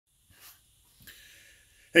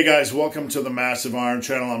Hey guys, welcome to the Massive Iron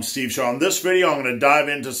Channel. I'm Steve Shaw. In this video, I'm going to dive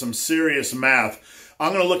into some serious math.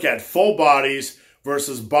 I'm going to look at full bodies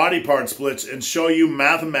versus body part splits and show you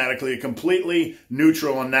mathematically a completely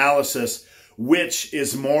neutral analysis, which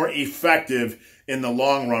is more effective in the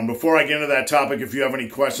long run. Before I get into that topic, if you have any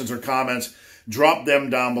questions or comments, drop them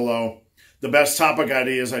down below. The best topic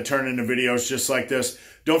ideas I turn into videos just like this.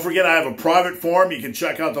 Don't forget I have a private forum. You can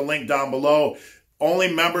check out the link down below.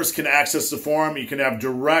 Only members can access the forum. You can have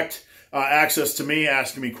direct access to me,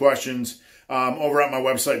 asking me questions over at my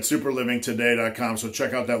website, superlivingtoday.com. So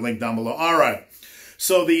check out that link down below. All right.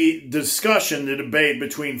 So the discussion, the debate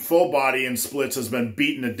between full body and splits has been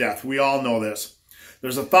beaten to death. We all know this.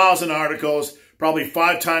 There's 1,000 articles, probably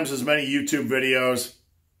 5 times as many YouTube videos.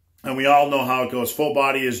 And we all know how it goes. Full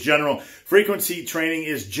body is general. Frequency training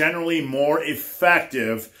is generally more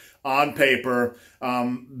effective on paper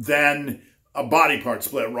than a body part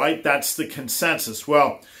split, right? That's the consensus.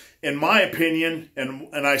 Well, in my opinion,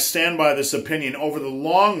 and I stand by this opinion, over the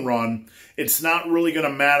long run, it's not really going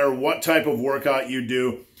to matter what type of workout you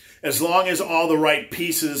do, as long as all the right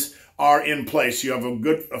pieces are in place. You have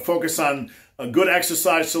a focus on a good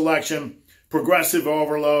exercise selection, progressive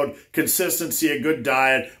overload, consistency, a good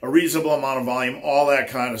diet, a reasonable amount of volume, all that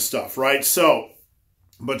kind of stuff, right? So,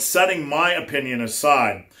 but setting my opinion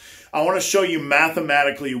aside, I want to show you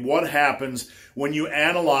mathematically what happens when you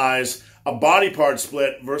analyze a body part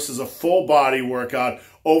split versus a full body workout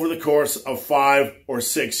over the course of 5 or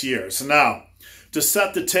 6 years. Now, to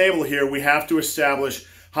set the table here, we have to establish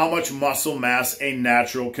how much muscle mass a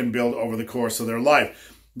natural can build over the course of their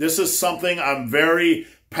life. This is something I'm very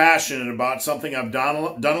passionate about, something I've done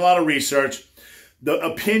a lot of research. The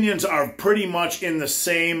opinions are pretty much in the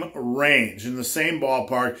same range, in the same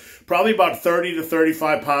ballpark, probably about 30 to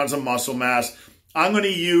 35 pounds of muscle mass. I'm going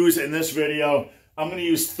to use, in this video, I'm going to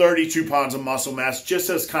use 32 pounds of muscle mass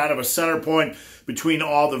just as kind of a center point between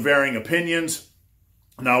all the varying opinions.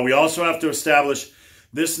 Now, we also have to establish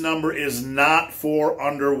this number is not for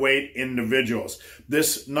underweight individuals.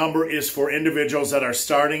 This number is for individuals that are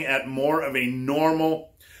starting at more of a normal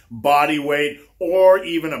body weight or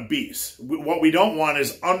even obese. What we don't want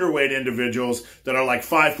is underweight individuals that are like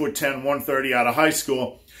 5'10", 130 out of high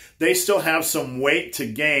school. They still have some weight to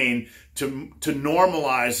gain to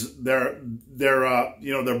normalize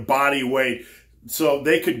their body weight, so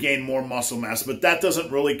they could gain more muscle mass. But that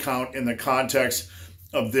doesn't really count in the context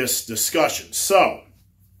of this discussion. So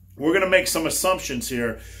we're going to make some assumptions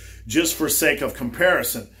here just for sake of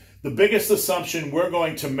comparison. The biggest assumption we're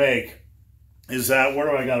going to make is that, where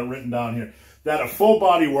do I got it written down here? That a full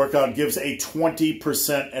body workout gives a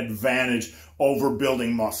 20% advantage over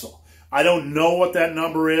building muscle. I don't know what that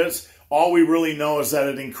number is. All we really know is that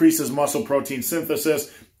it increases muscle protein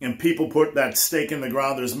synthesis, and people put that stake in the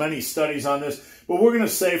ground. There's many studies on this, but we're going to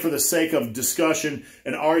say, for the sake of discussion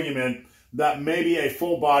and argument, that maybe a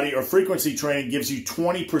full body or frequency training gives you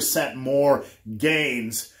 20% more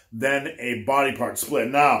gains than a body part split.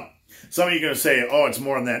 Now, some of you are going to say, oh, it's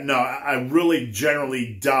more than that. No, I really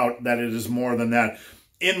generally doubt that it is more than that.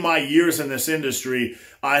 In my years in this industry,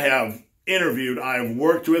 I have interviewed, I have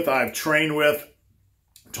worked with, I have trained with,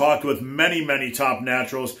 talked with many, many top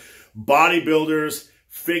naturals, bodybuilders,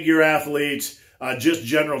 figure athletes, just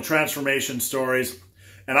general transformation stories.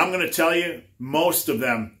 And I'm going to tell you, most of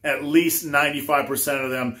them, at least 95%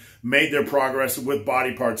 of them, made their progress with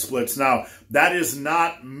body part splits. Now, that is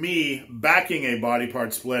not me backing a body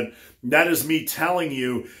part split. That is me telling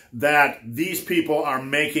you that these people are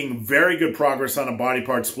making very good progress on a body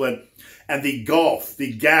part split. And the gulf,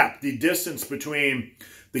 the gap, the distance between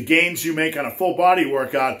the gains you make on a full body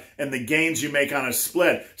workout and the gains you make on a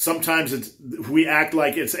split, sometimes we act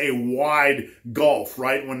like it's a wide gulf,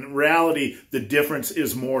 right? When in reality, the difference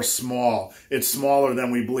is more small. It's smaller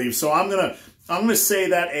than we believe. So I'm gonna say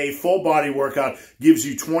that a full body workout gives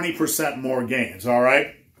you 20% more gains, all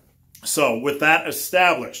right? So with that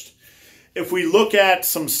established, if we look at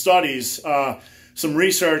some studies, some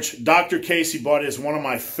research, Dr. Casey Butt is one of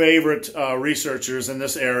my favorite researchers in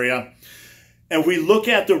this area. And we look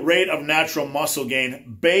at the rate of natural muscle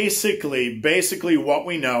gain, basically what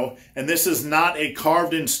we know, and this is not a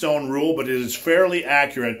carved in stone rule, but it is fairly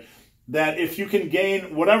accurate, that if you can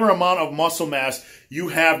gain whatever amount of muscle mass you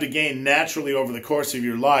have to gain naturally over the course of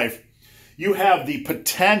your life, you have the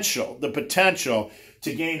potential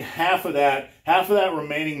to gain half of that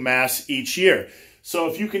remaining mass each year. So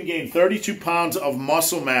if you can gain 32 pounds of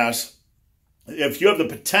muscle mass, if you have the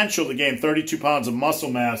potential to gain 32 pounds of muscle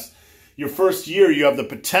mass, your first year, you have the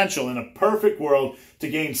potential in a perfect world to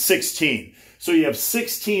gain 16. So you have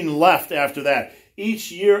 16 left after that.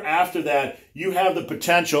 each year after that, you have the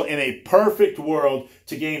potential in a perfect world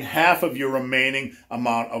to gain half of your remaining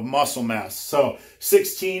amount of muscle mass. So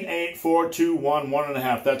 16, 8, 4, 2, 1,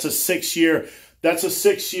 1.5. That's a 6-year. That's a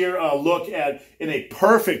 6-year look at, in a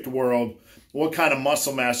perfect world, what kind of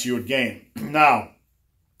muscle mass you would gain. Now,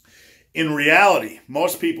 in reality,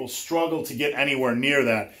 most people struggle to get anywhere near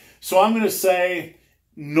that. So I'm going to say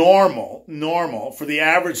normal for the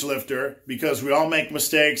average lifter, because we all make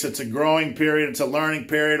mistakes. It's a growing period. It's a learning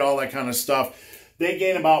period, all that kind of stuff. They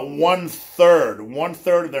gain about one-third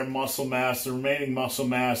of their muscle mass, the remaining muscle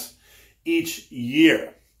mass, each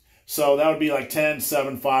year. So that would be like 10,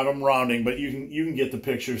 7, 5. I'm rounding, but you can get the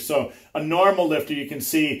picture. So a normal lifter, you can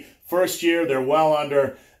see first year they're well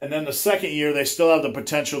under, and then the second year they still have the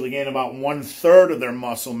potential to gain about one-third of their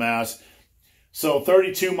muscle mass. So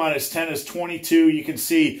 32 minus 10 is 22. You can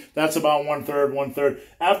see that's about one-third.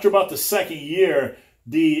 After about the second year,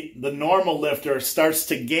 the normal lifter starts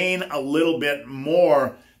to gain a little bit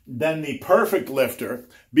more than the perfect lifter,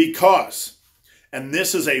 because, and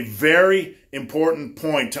this is a very important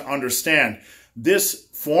point to understand, this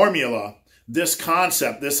formula, this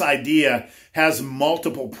concept, this idea has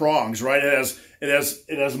multiple prongs, right? It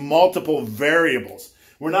has multiple variables.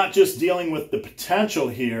 We're not just dealing with the potential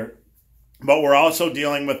here, but we're also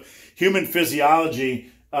dealing with human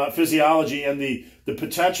physiology and the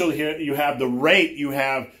potential here. You have the rate you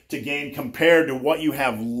have to gain compared to what you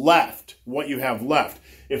have left,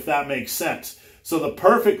 if that makes sense. So the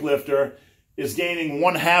perfect lifter is gaining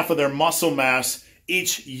 1/2 of their muscle mass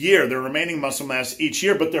each year, their remaining muscle mass each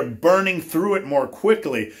year, but they're burning through it more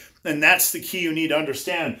quickly. And that's the key you need to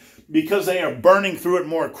understand. Because they are burning through it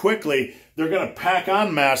more quickly, they're going to pack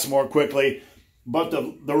on mass more quickly, but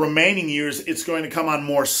the remaining years, it's going to come on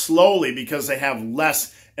more slowly because they have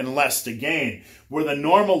less and less to gain. Where the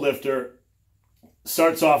normal lifter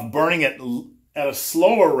starts off burning it at a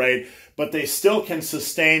slower rate, but they still can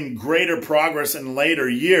sustain greater progress in later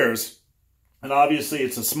years. And obviously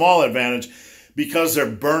it's a small advantage because they're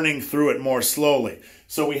burning through it more slowly.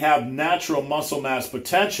 So we have natural muscle mass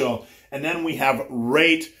potential, and then we have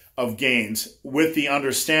rate of gains, with the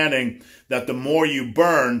understanding that the more you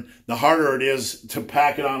burn, the harder it is to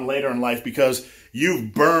pack it on later in life, because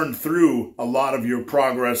you've burned through a lot of your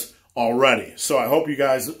progress already. So I hope you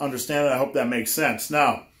guys understand it. I hope that makes sense.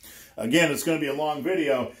 Now, again, it's going to be a long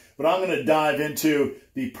video, but I'm going to dive into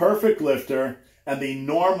the perfect lifter and the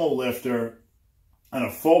normal lifter and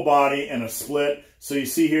a full body and a split. So you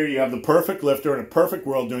see here, you have the perfect lifter in a perfect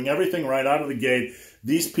world doing everything right out of the gate.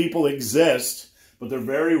 These people exist, but they're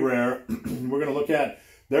very rare. We're going to look at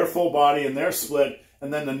their full body and their split,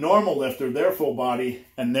 and then the normal lifter, their full body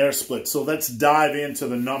and their split. So let's dive into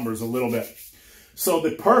the numbers a little bit. So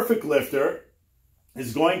the perfect lifter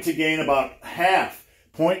is going to gain about half,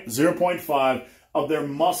 0.5 of their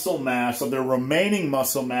muscle mass, of their remaining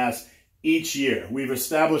muscle mass each year. We've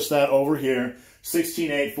established that over here,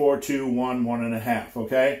 16, 8, 4, 2, 1, 1.5,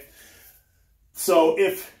 okay? So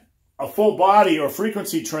if a full body or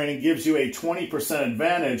frequency training gives you a 20%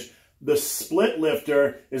 advantage, the split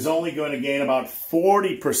lifter is only going to gain about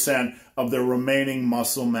 40% of their remaining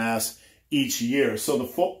muscle mass each year. So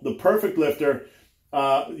the perfect lifter,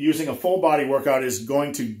 using a full body workout, is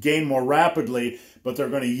going to gain more rapidly, but they're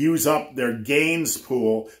going to use up their gains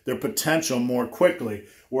pool, their potential, more quickly.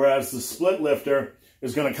 Whereas the split lifter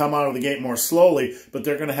is going to come out of the gate more slowly, but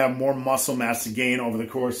they're going to have more muscle mass to gain over the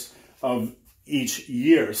course of each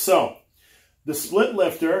year. So the split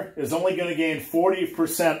lifter is only going to gain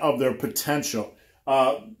 40% of their potential.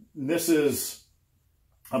 This is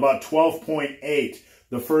about 12.8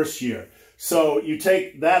 the first year. So you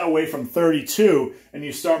take that away from 32 and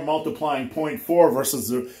you start multiplying 0.4 versus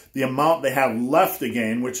the amount they have left to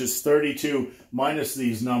gain, which is 32 minus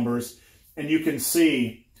these numbers. And you can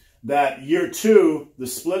see that year 2, the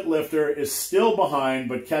split lifter is still behind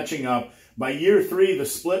but catching up. By year 3, the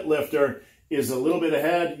split lifter is a little bit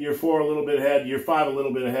ahead, year 4 a little bit ahead, year 5 a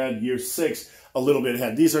little bit ahead, year 6 a little bit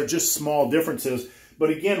ahead. These are just small differences. But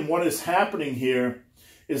again, what is happening here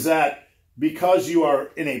is that because you are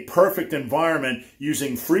in a perfect environment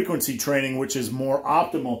using frequency training, which is more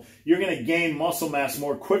optimal, you're going to gain muscle mass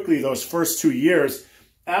more quickly those first 2 years.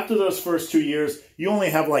 After those first 2 years, you only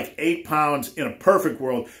have like 8 pounds in a perfect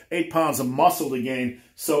world, 8 pounds of muscle to gain,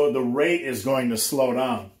 so the rate is going to slow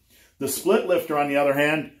down. The split lifter, on the other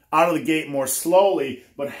hand, out of the gate more slowly,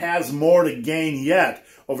 but has more to gain yet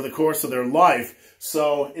over the course of their life.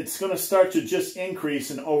 So it's going to start to just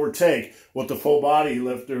increase and overtake what the full body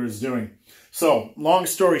lifter is doing. So long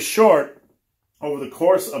story short, over the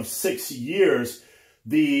course of 6 years,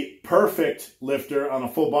 The perfect lifter on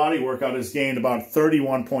a full body workout has gained about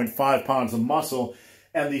 31.5 pounds of muscle,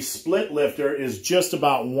 and the split lifter is just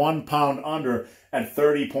about 1 pound under at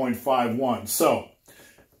 30.51. So,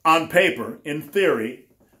 on paper, in theory,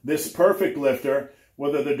 this perfect lifter,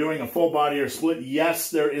 whether they're doing a full body or split, yes,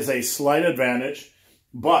 there is a slight advantage,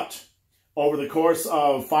 but over the course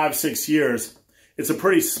of 5-6 years, it's a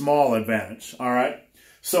pretty small advantage, all right?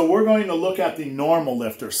 So we're going to look at the normal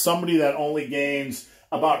lifter, somebody that only gains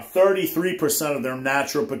about 33% of their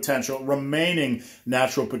natural potential, remaining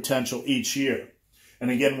natural potential each year.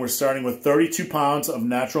 And again, we're starting with 32 pounds of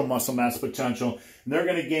natural muscle mass potential, and they're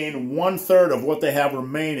going to gain 1/3 of what they have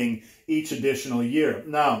remaining each additional year.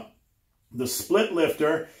 Now, the split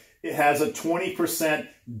lifter, it has a 20%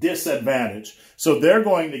 disadvantage. So they're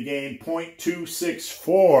going to gain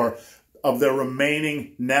 0.264 of their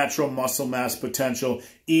remaining natural muscle mass potential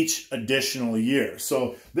each additional year.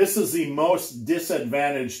 So this is the most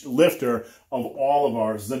disadvantaged lifter of all of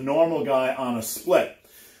ours, the normal guy on a split.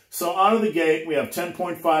 So out of the gate, we have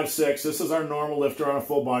 10.56. This is our normal lifter on a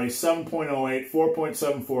full body, 7.08,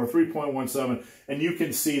 4.74, 3.17, and you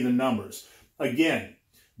can see the numbers. Again,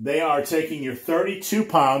 they are taking your 32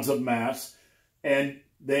 pounds of mass, and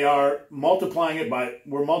they are multiplying it by,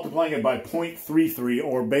 we're multiplying it by 0.33,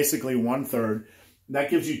 or basically 1/3. That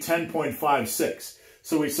gives you 10.56.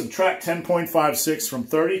 So we subtract 10.56 from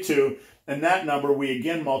 32, and that number we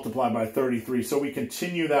again multiply by 33. So we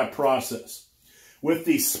continue that process. With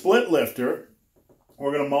the split lifter,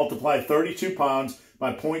 we're going to multiply 32 pounds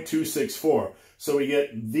by 0.264. So we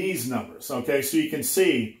get these numbers, okay? So you can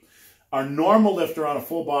see our normal lifter on a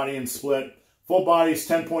full body and split, full body is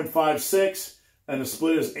 10.56, and the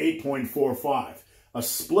split is 8.45. A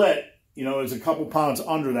split, you know, is a couple pounds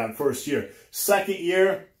under that first year. Second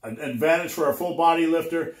year, an advantage for a full body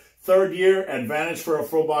lifter. Third year, advantage for a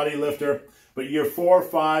full body lifter. But year 4,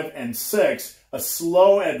 5, and 6, a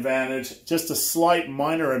slow advantage, just a slight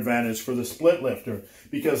minor advantage for the split lifter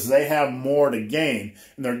because they have more to gain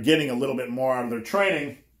and they're getting a little bit more out of their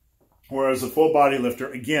training, whereas the full body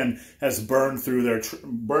lifter, again, has burned through their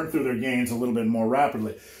gains a little bit more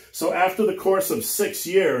rapidly. So after the course of 6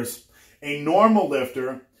 years, a normal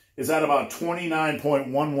lifter is at about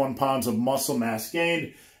 29.11 pounds of muscle mass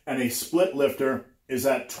gained, and a split lifter is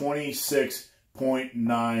at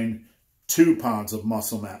 26.92 pounds of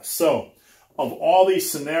muscle mass. So of all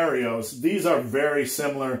these scenarios, these are very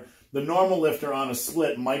similar. The normal lifter on a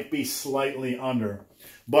split might be slightly under.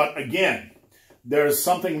 But again, there's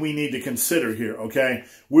something we need to consider here, okay?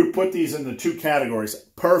 We put these into two categories,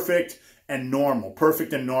 perfect and normal.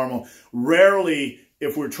 Perfect and normal. Rarely,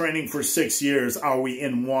 if we're training for 6 years, are we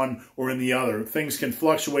in one or in the other. Things can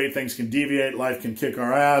fluctuate, things can deviate, life can kick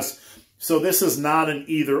our ass. So this is not an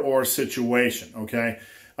either-or situation, okay?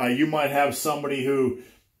 You might have somebody who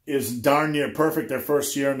is darn near perfect their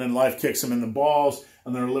first year, and then life kicks them in the balls,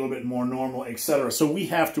 and they're a little bit more normal, etc. So we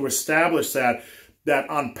have to establish that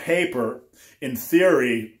on paper, in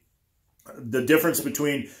theory, the difference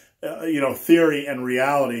between theory and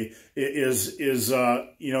reality is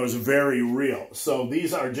very real. So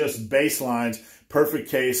these are just baselines, perfect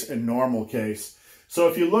case and normal case. So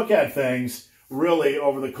if you look at things really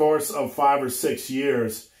over the course of 5 or 6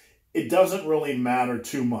 years, it doesn't really matter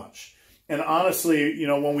too much. And honestly,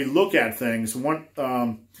 when we look at things,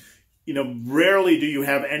 rarely do you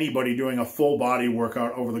have anybody doing a full body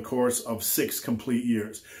workout over the course of 6 complete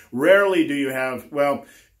years. Rarely do you have, well,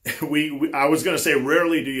 I was going to say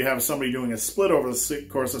rarely do you have somebody doing a split over the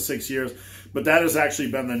course of 6 years, but that has actually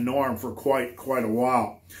been the norm for quite a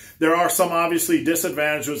while. There are some obviously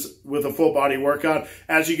disadvantages with a full body workout.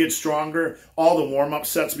 As you get stronger, all the warm-up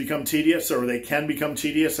sets become tedious, or they can become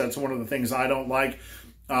tedious. That's one of the things I don't like.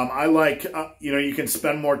 I like, you can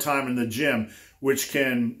spend more time in the gym, which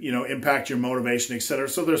can, impact your motivation, etc.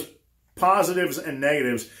 So there's positives and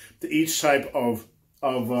negatives to each type of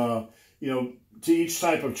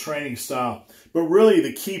training style. But really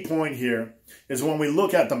the key point here is when we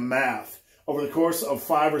look at the math over the course of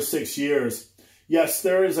 5 or 6 years, yes,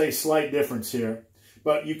 there is a slight difference here,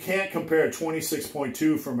 but you can't compare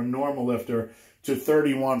 26.2 from a normal lifter to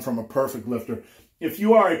 31 from a perfect lifter. If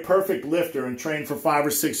you are a perfect lifter and train for 5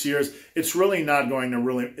 or 6 years, it's really not going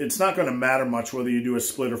to it's not going to matter much whether you do a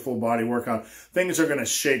split or full body workout. Things are going to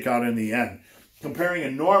shake out in the end. Comparing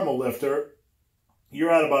a normal lifter,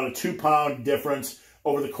 you're at about a 2-pound difference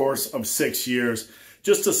over the course of 6 years.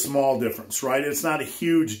 Just a small difference, right? It's not a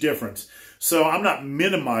huge difference. So I'm not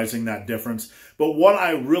minimizing that difference. But what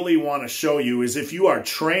I really want to show you is if you are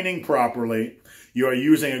training properly, you are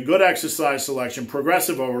using a good exercise selection,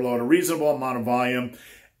 progressive overload, a reasonable amount of volume,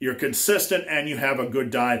 you're consistent, and you have a good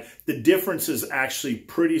diet, the difference is actually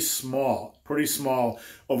pretty small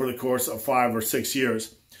over the course of 5 or 6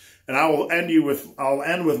 years. And I'll end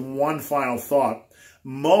with one final thought.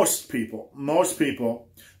 Most people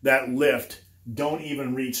that lift don't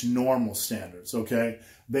even reach normal standards, okay?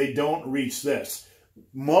 They don't reach this.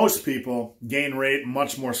 Most people gain weight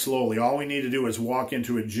much more slowly. All we need to do is walk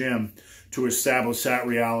into a gym to establish that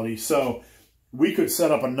reality. So we could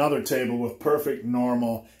set up another table with perfect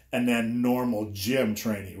normal and then normal gym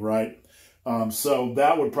training, right? So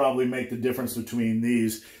that would probably make the difference between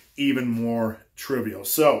these even more trivial.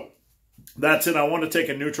 So that's it. I want to take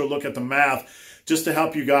a neutral look at the math just to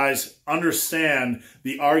help you guys understand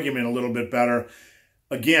the argument a little bit better.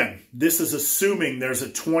 Again, this is assuming there's a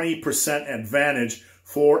 20% advantage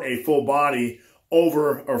for a full body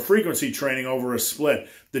over, or frequency training over a split.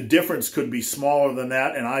 The difference could be smaller than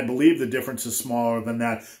that, and I believe the difference is smaller than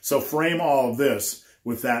that. So frame all of this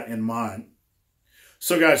with that in mind.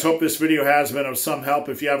 So guys, hope this video has been of some help.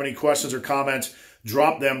 If you have any questions or comments,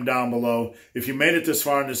 drop them down below. If you made it this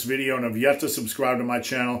far in this video and have yet to subscribe to my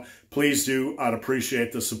channel, please do. I'd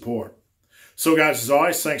appreciate the support. So guys, as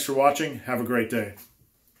always, thanks for watching. Have a great day.